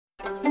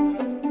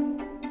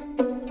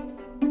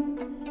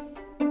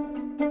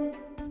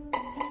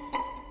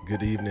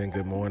Good evening,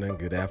 good morning,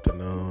 good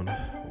afternoon,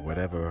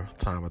 whatever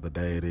time of the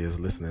day it is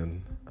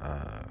listening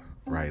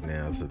right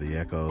now to the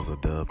echoes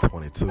of Dub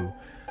 22.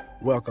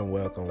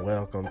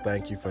 Welcome.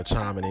 Thank you for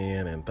chiming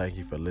in and thank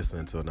you for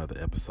listening to another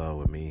episode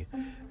with me,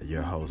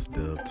 your host,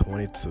 Dub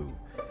 22.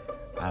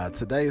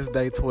 Today is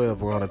day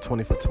 12. We're on a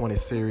 20 for 20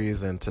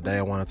 series, and today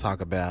I want to talk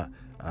about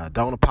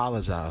don't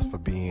apologize for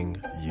being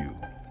you.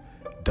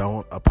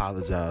 Don't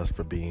apologize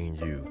for being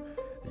you.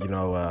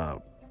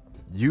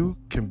 You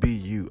can be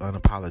you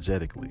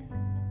unapologetically.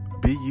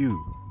 Be you.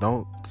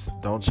 Don't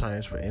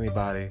change for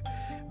anybody.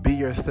 Be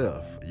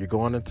yourself. You're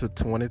going into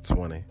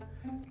 2020,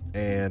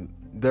 and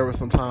there were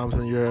some times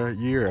in your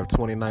year of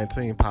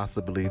 2019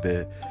 possibly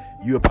that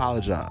you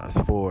apologize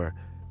for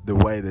the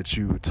way that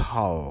you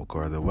talk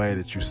or the way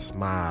that you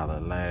smile or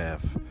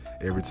laugh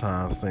every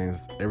time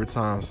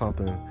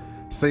something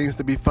seems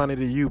to be funny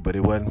to you, but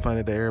it wasn't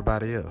funny to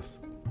everybody else.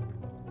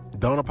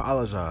 Don't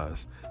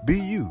apologize. Be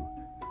you.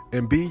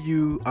 And be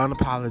you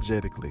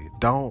unapologetically.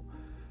 Don't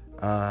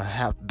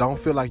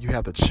feel like you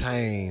have to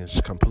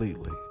change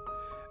completely.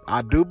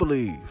 I do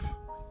believe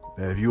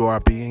that if you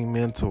are being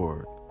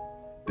mentored,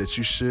 that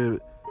you should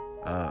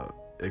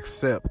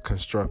accept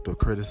constructive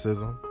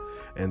criticism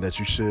and that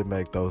you should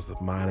make those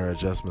minor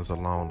adjustments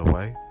along the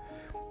way.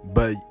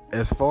 But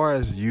as far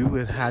as you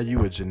and how you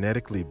were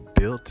genetically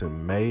built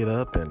and made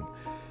up and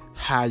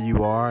how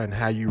you are and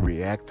how you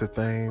react to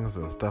things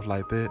and stuff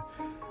like that,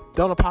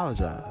 don't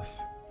apologize.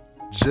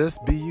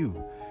 Just be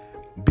you.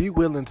 Be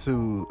willing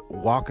to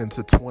walk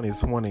into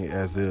 2020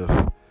 as if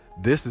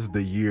this is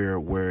the year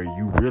where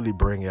you really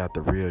bring out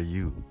the real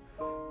you.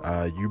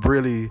 You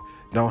really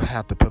don't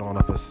have to put on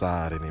a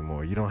facade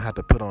anymore. You don't have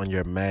to put on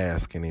your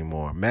mask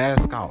anymore.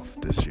 Mask off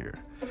this year.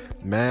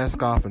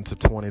 Mask off into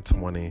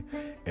 2020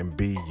 and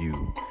be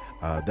you.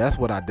 That's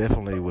what I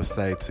definitely would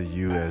say to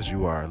you as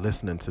you are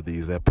listening to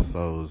these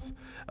episodes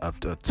of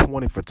the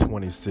 20 for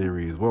 20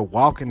 series. We're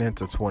walking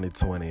into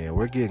 2020 and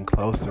we're getting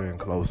closer and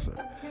closer.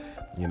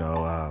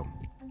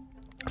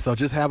 So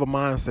just have a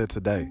mindset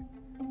today.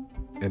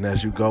 And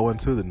as you go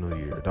into the new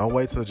year, don't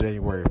wait till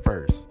January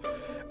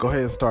 1st. Go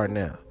ahead and start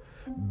now.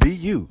 Be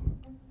you.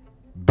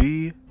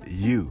 Be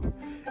you.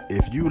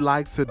 If you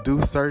like to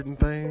do certain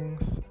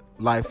things,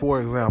 like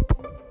for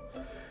example,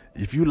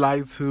 if you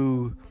like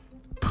to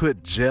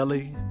put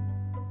jelly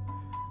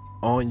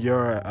on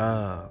your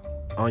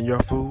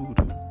food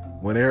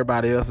when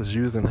everybody else is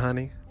using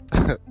honey,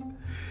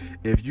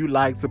 if you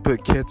like to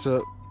put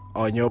ketchup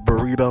on your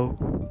burrito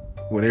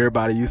when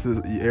everybody else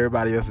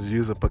is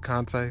using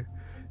picante,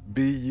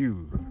 be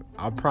you.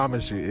 I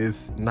promise you,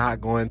 it's not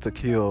going to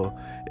kill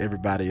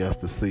everybody else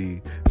to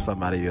see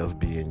somebody else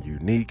being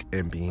unique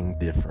and being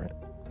different.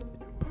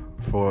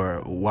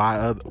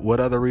 What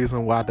other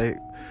reason why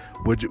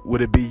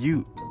would it be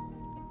you?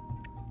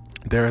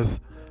 There's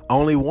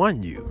only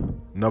one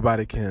you.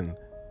 Nobody can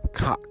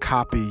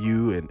copy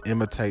you and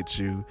imitate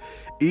you,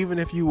 even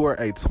if you were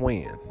a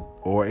twin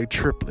or a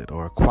triplet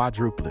or a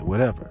quadruplet,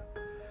 whatever.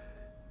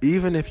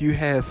 Even if you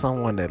had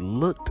someone that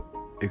looked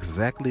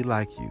exactly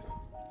like you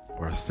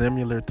or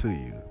similar to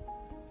you,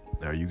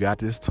 or you got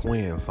this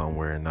twin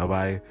somewhere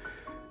and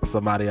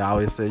somebody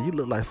always said you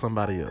look like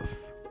somebody else.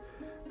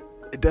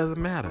 It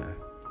doesn't matter.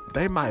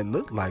 They might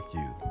look like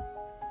you,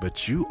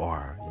 but you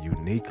are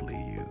uniquely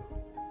you.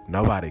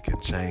 Nobody can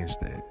change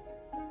that.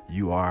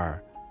 You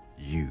are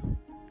you.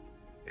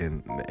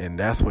 And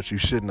that's what you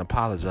shouldn't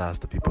apologize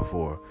to people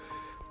for.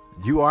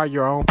 You are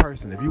your own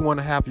person. If you want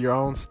to have your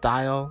own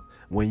style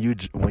when you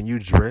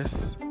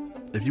dress,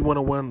 if you want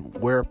to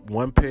wear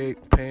one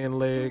pan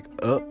leg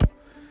up,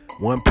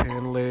 one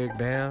pan leg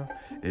down,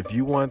 if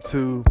you want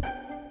to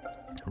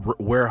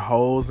wear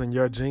holes in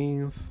your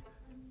jeans,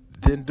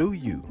 then do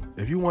you.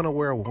 If you want to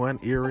wear one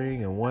earring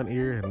in one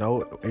ear and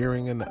no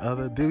earring in the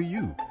other, do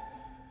you.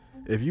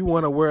 If you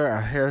want to wear a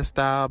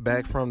hairstyle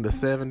back from the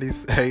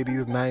 70s,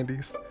 80s,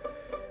 90s,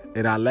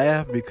 and I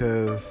laugh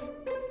because,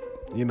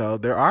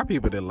 there are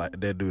people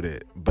that do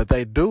that, but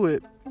they do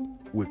it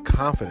with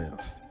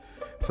confidence.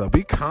 So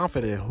be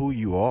confident who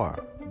you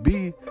are.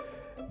 Be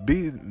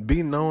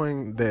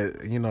knowing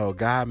that,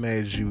 God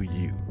made you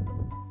you,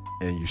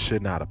 and you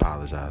should not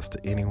apologize to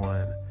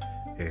anyone,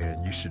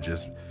 and you should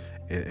just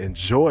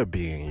enjoy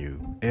being you,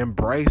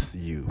 embrace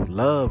you,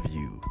 love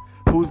you.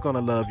 Who's going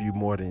to love you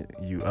more than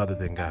you other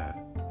than God?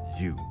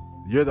 You.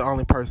 You're the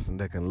only person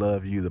that can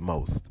love you the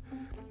most.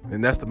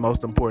 And that's the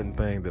most important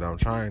thing that I'm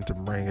trying to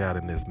bring out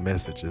in this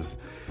message is,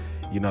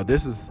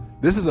 this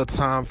is a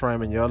time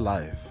frame in your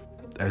life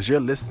as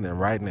you're listening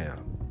right now.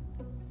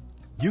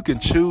 You can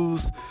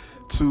choose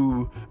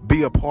to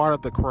be a part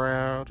of the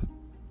crowd,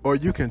 or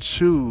you can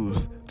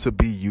choose to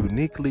be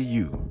uniquely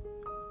you.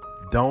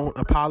 Don't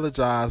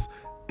apologize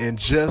and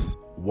just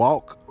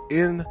walk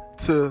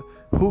into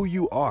who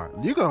you are.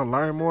 You're going to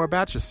learn more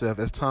about yourself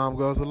as time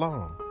goes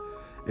along.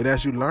 And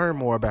as you learn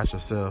more about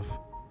yourself,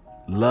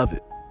 love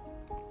it,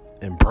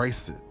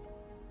 embrace it,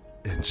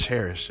 and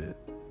cherish it.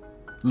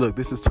 Look,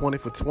 this is 20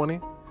 for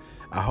 20.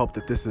 I hope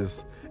that this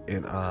is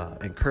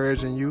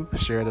encouraging you.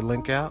 Share the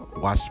link out.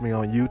 Watch me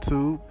on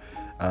YouTube.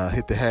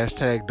 Hit the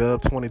hashtag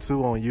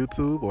Dub22 on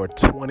YouTube, or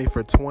 20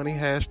 for 20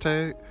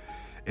 hashtag,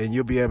 and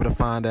you'll be able to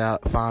find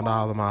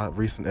all of my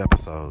recent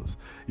episodes.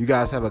 You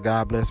guys have a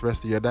God bless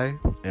rest of your day,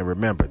 and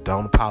remember,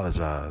 don't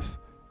apologize.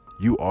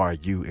 You are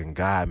you, and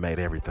God made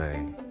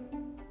everything,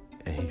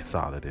 and He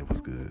saw that it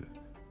was good.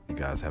 You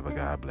guys have a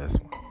God bless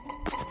one.